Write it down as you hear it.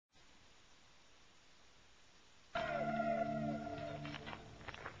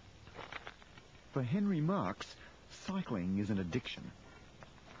For Henry Marks, cycling is an addiction.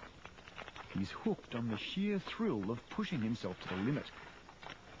 He's hooked on the sheer thrill of pushing himself to the limit,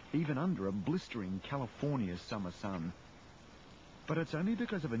 even under a blistering California summer sun. But it's only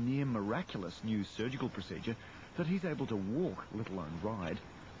because of a near miraculous new surgical procedure that he's able to walk, let alone ride.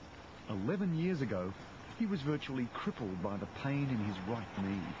 11 years ago, he was virtually crippled by the pain in his right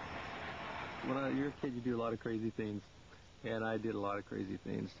knee. When you're a kid, you do a lot of crazy things, and I did a lot of crazy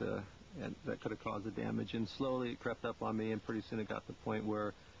things, and that could have caused the damage. And slowly it crept up on me, and pretty soon it got to the point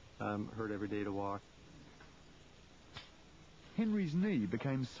where it hurt every day to walk. Henry's knee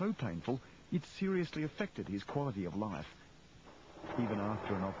became so painful, it seriously affected his quality of life. Even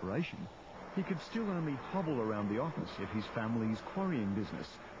after an operation, he could still only hobble around the office at his family's quarrying business,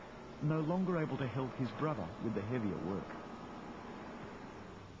 no longer able to help his brother with the heavier work.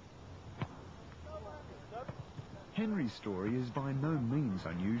 Henry's story is by no means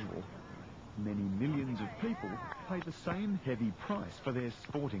unusual. Many millions of people pay the same heavy price for their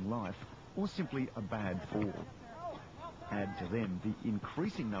sporting life or simply a bad fall. Add to them the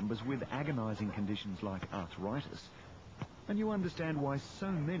increasing numbers with agonizing conditions like arthritis, and you understand why so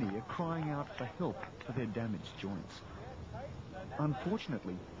many are crying out for help for their damaged joints.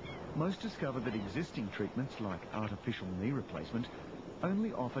 Unfortunately, most discover that existing treatments like artificial knee replacement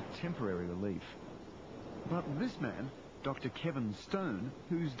only offer temporary relief. But this man, Dr. Kevin Stone,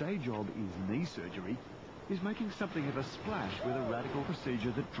 whose day job is knee surgery, is making something of a splash with a radical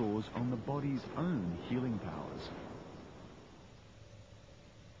procedure that draws on the body's own healing powers.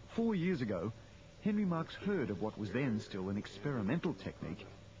 4 years ago, Henry Marks heard of what was then still an experimental technique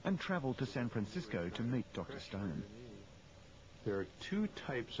and travelled to San Francisco to meet Dr. Stone. There are two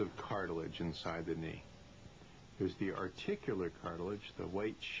types of cartilage inside the knee. There's the articular cartilage, the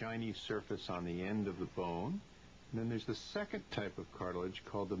white shiny surface on the end of the bone. And then there's the second type of cartilage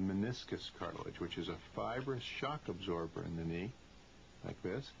called the meniscus cartilage, which is a fibrous shock absorber in the knee, like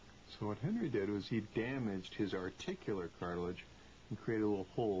this. So what Henry did was he damaged his articular cartilage and created a little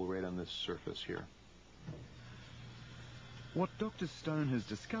hole right on this surface here. What Dr. Stone has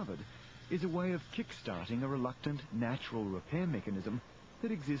discovered is a way of kick-starting a reluctant natural repair mechanism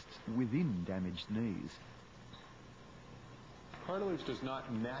that exists within damaged knees. Cartilage does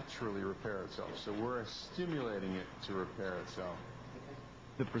not naturally repair itself, so we're stimulating it to repair itself.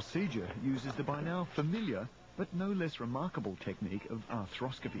 The procedure uses the by now familiar but no less remarkable technique of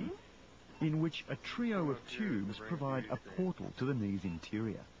arthroscopy, in which a trio of tubes provide a portal to the knee's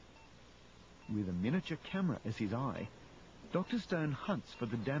interior. With a miniature camera as his eye, Dr. Stone hunts for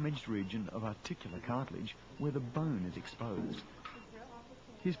the damaged region of articular cartilage where the bone is exposed.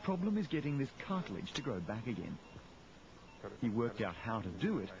 His problem is getting this cartilage to grow back again. He worked out how to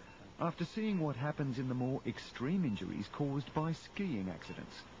do it after seeing what happens in the more extreme injuries caused by skiing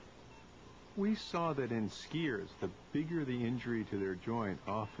accidents. We saw that in skiers, the bigger the injury to their joint,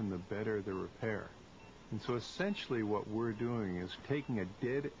 often the better the repair. And so essentially what we're doing is taking a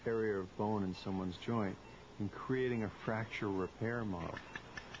dead area of bone in someone's joint and creating a fracture repair model.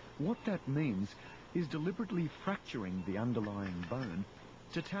 What that means is deliberately fracturing the underlying bone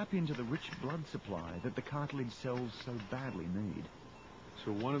to tap into the rich blood supply that the cartilage cells so badly need.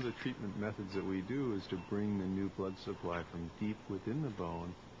 So one of the treatment methods that we do is to bring the new blood supply from deep within the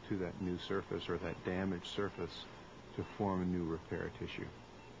bone to that new surface or that damaged surface to form a new repair tissue.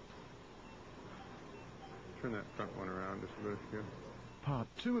 Turn that front one around just a bit here. Part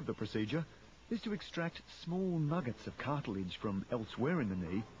 2 of the procedure is to extract small nuggets of cartilage from elsewhere in the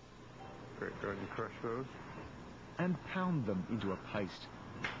knee. Great, go ahead and crush those. And pound them into a paste.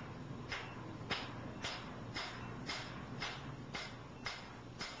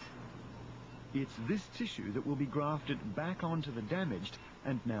 It's this tissue that will be grafted back onto the damaged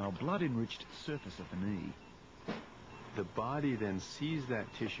and now blood-enriched surface of the knee. The body then sees that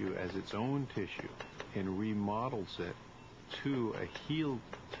tissue as its own tissue and remodels it to a healed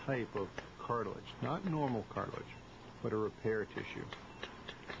type of cartilage. Not normal cartilage, but a repair tissue.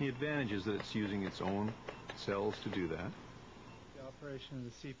 The advantage is that it's using its own cells to do that.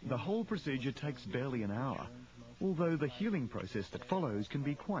 The whole procedure takes barely an hour, although the healing process that follows can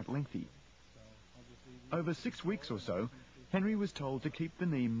be quite lengthy. Over 6 weeks or so, Henry was told to keep the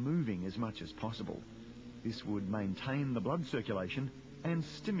knee moving as much as possible. This would maintain the blood circulation and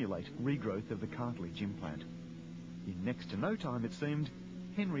stimulate regrowth of the cartilage implant. In next to no time, it seemed,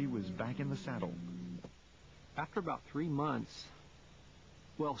 Henry was back in the saddle. After about 3 months,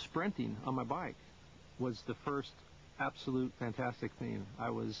 sprinting on my bike was the first absolute fantastic thing. I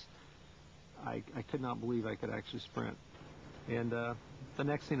could not believe I could actually sprint. And the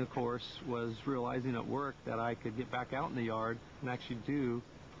next thing, of course, was realizing at work that I could get back out in the yard and actually do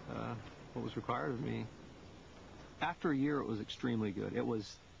what was required of me. After a year, it was extremely good. It was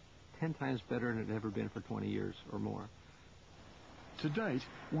 10 times better than it had ever been for 20 years or more. To date,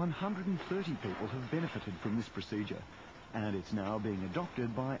 130 people have benefited from this procedure, and it's now being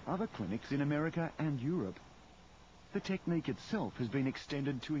adopted by other clinics in America and Europe. The technique itself has been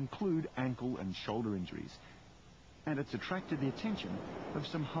extended to include ankle and shoulder injuries, and it's attracted the attention of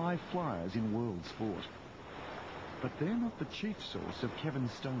some high flyers in world sport. But they're not the chief source of Kevin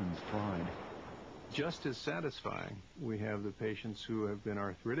Stone's pride. Just as satisfying, we have the patients who have been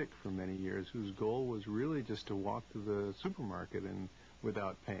arthritic for many years, whose goal was really just to walk to the supermarket and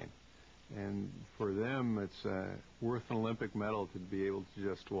without pain. And for them, it's worth an Olympic medal to be able to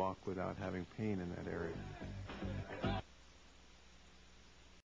just walk without having pain in that area.